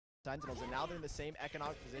Sentinels, and now they're in the same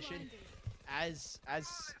economic position as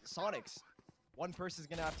Sonics. One person's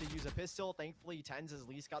gonna have to use a pistol. Thankfully, Tenz has at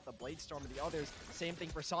least got the Blade Storm, and the others, same thing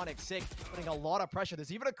for Sonic. Sick putting a lot of pressure.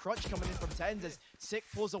 There's even a crunch coming in from Tenz as Sick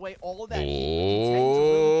pulls away all of that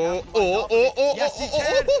heat. Yes, he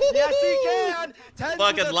can! Yes, he can! Tenz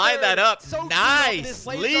fucking line that up. So nice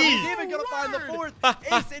lead. He's even gonna find the fourth.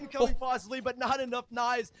 Ace incoming possibly, but not enough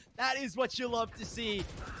knives. That is what you love to see.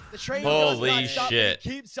 The train holy shit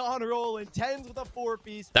keeps on rolling. Tenz with a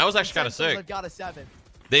 4-piece. That was actually kind of sick. I've got a 7.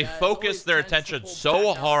 They focused their attention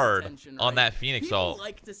so hard on that Phoenix ult,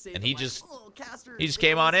 and he just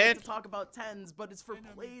came on in.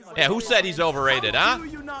 Yeah, who said he's overrated, huh?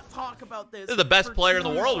 This is the best player in the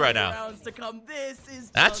world right now.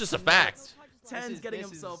 That's just a fact. Tenz getting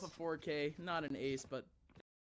himself a 4K, not an ace, but